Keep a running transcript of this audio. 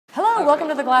welcome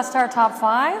to the Glass Tower Top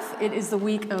 5. It is the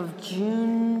week of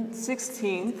June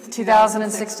 16th,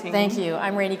 2016. Thank you.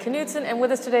 I'm Rainey Knudsen, and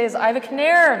with us today is Iva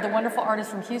Kinnaird, the wonderful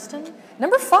artist from Houston.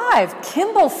 Number 5,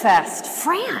 Kimball Fest,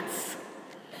 France.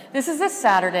 This is this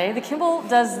Saturday. The Kimball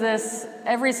does this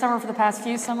every summer for the past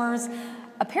few summers.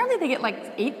 Apparently they get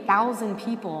like 8,000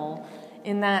 people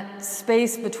in that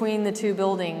space between the two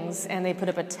buildings, and they put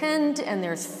up a tent, and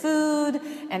there's food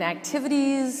and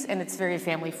activities, and it's very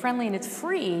family friendly, and it's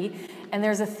free, and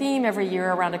there's a theme every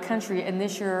year around a country, and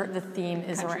this year the theme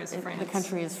is the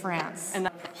country is France. And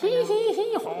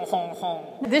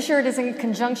this year it is in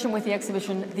conjunction with the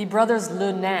exhibition The Brothers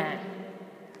Le Nain,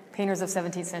 painters of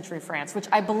 17th century France, which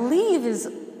I believe is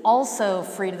also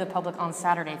free to the public on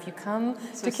Saturday if you come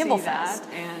to Kimball Fest.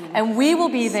 And we will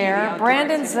be there.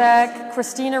 Brandon, Zek,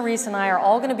 Christina Reese, and I are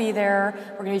all going to be there.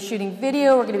 We're going to be shooting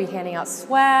video. We're going to be handing out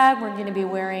swag. We're going to be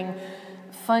wearing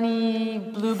funny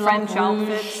blue French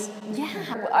outfits.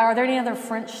 Yeah. Are there any other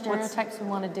French stereotypes we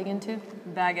want to dig into?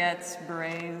 Baguettes,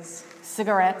 berets.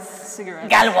 Cigarettes.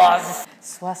 Galois.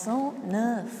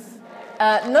 69.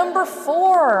 Number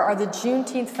 4 are the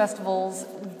Juneteenth festivals.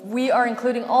 We are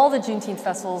including all the Juneteenth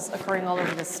festivals occurring all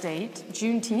over the state.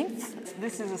 Juneteenth.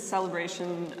 This is a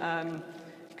celebration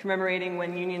commemorating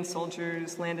when Union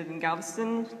soldiers landed in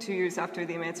Galveston 2 years after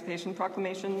the Emancipation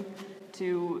Proclamation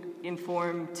to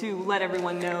let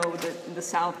everyone know that the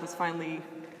South was finally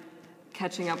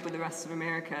catching up with the rest of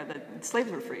America, that slaves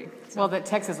were free. So well, that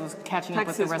Texas was catching up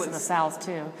with the rest of the South,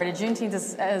 too.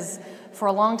 Juneteenth has, for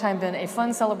a long time, been a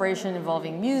fun celebration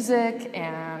involving music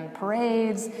and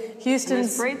parades.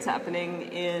 There's parades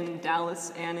happening in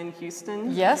Dallas and in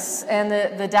Houston. Yes, and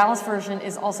the Dallas version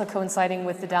is also coinciding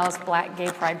with the Dallas Black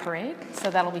Gay Pride Parade, so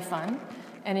that'll be fun.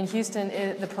 And in Houston,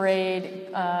 the parade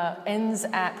ends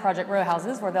at Project Row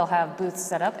Houses, where they'll have booths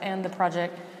set up, and the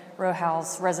Project Row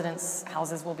House residents'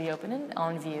 houses will be open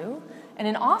on view. And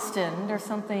in Austin, there's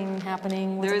something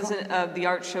happening. The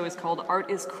art show is called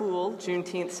Art is Cool,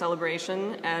 Juneteenth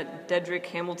Celebration at Dedrick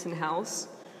Hamilton House.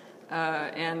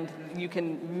 And you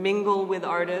can mingle with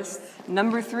artists.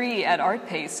 Number 3 at Art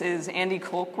Pace is Andy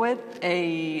Colquitt,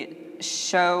 a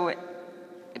show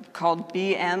called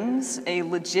BM's, a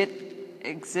legit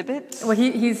exhibit. Well,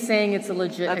 he's saying it's a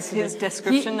legit That's exhibit. His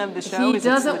description of the show. He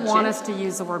doesn't want us to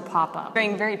use the word pop-up.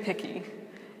 Being very picky.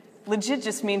 Legit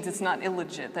just means it's not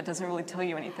illegit. That doesn't really tell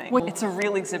you anything. It's a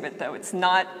real exhibit, though. It's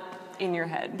not in your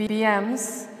head.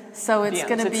 BM's, so it's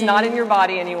going to be... It's not in your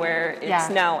body anywhere.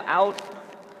 It's now out.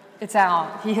 It's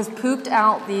out. He has pooped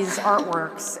out these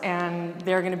artworks, and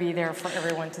they're going to be there for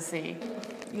everyone to see.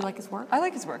 You like his work? I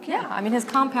like his work, yeah. I mean, his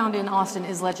compound in Austin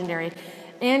is legendary.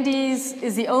 Andy's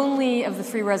is the only of the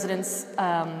 3 residents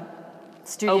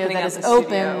studio that is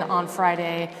open on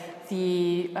Friday.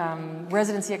 The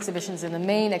residency exhibitions in the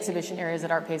main exhibition areas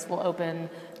at Art Pace will open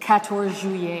 14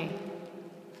 juillet.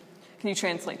 Can you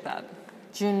translate that?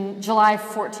 July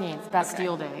 14th,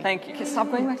 Bastille Day. Thank you. Okay, stop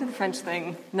going back to the French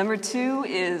thing. Number 2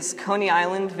 is Coney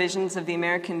Island, Visions of the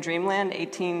American Dreamland,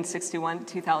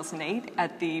 1861-2008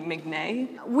 at the McNay.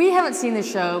 We haven't seen the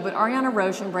show, but Ariana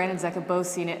Roche and Brandon Zek have both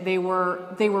seen it. They were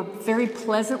very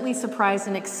pleasantly surprised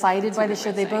and excited by the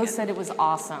show. They both said it was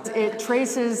awesome. It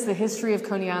traces the history of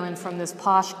Coney Island from this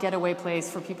posh getaway place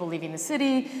for people leaving the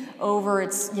city over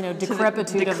its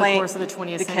decrepitude of the course of the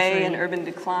 20th century. Decay and urban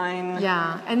decline.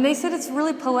 Yeah, and they said it's really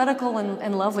poetical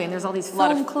and lovely, and there's all these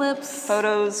film clips.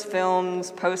 Photos, films,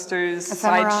 posters,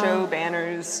 sideshow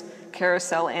banners,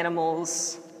 carousel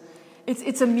animals.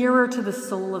 It's a mirror to the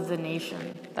soul of the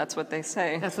nation. That's what they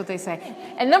say. That's what they say.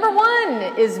 And number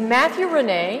 1 is Matthew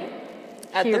Rene.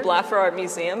 At the Blaffer Art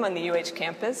Museum on the UH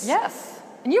campus. Yes.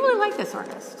 And you really like this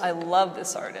artist. I love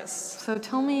this artist. So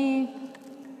tell me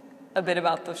a bit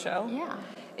about the show. Yeah.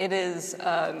 It is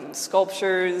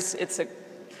sculptures. It's a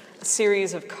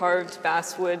series of carved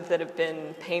basswood that have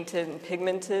been painted and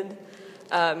pigmented.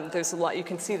 There's a lot. You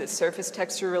can see the surface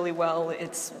texture really well.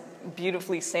 It's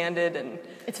beautifully sanded and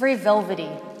it's very velvety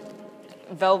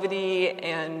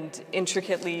and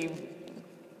intricately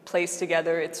placed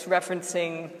together. It's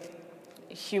referencing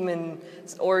human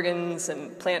organs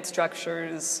and plant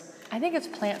structures. I think it's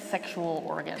plant sexual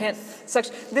organs.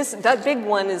 That big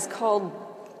one is called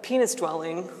Penis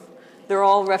Dwelling. They're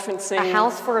all referencing a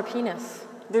house for a penis.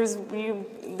 There's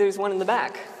one in the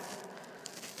back.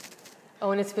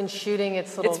 Oh, and it's been shooting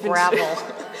its little gravel.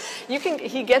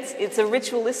 It's a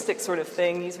ritualistic sort of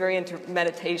thing. He's very into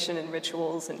meditation and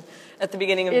rituals, and at the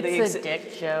beginning of It's a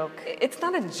dick joke. It's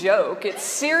not a joke, it's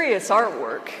serious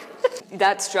artwork.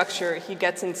 That structure, he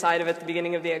gets inside of at the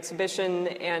beginning of the exhibition,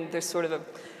 and there's sort of a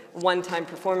one-time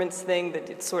performance thing that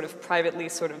it's sort of privately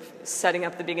sort of setting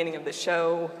up the beginning of the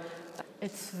show.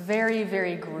 It's very,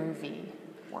 very groovy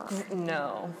work.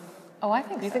 No. Oh, I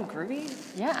think so. You think groovy?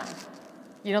 Yeah.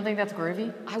 You don't think that's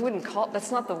groovy? I wouldn't call it,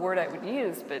 that's not the word I would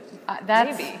use, but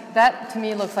maybe. That to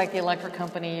me looks like the electric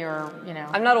company or, you know.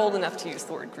 I'm not old enough to use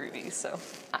the word groovy, so.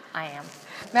 I am.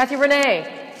 Matthew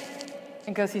Renee.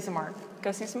 And go see some art.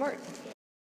 Go see some art.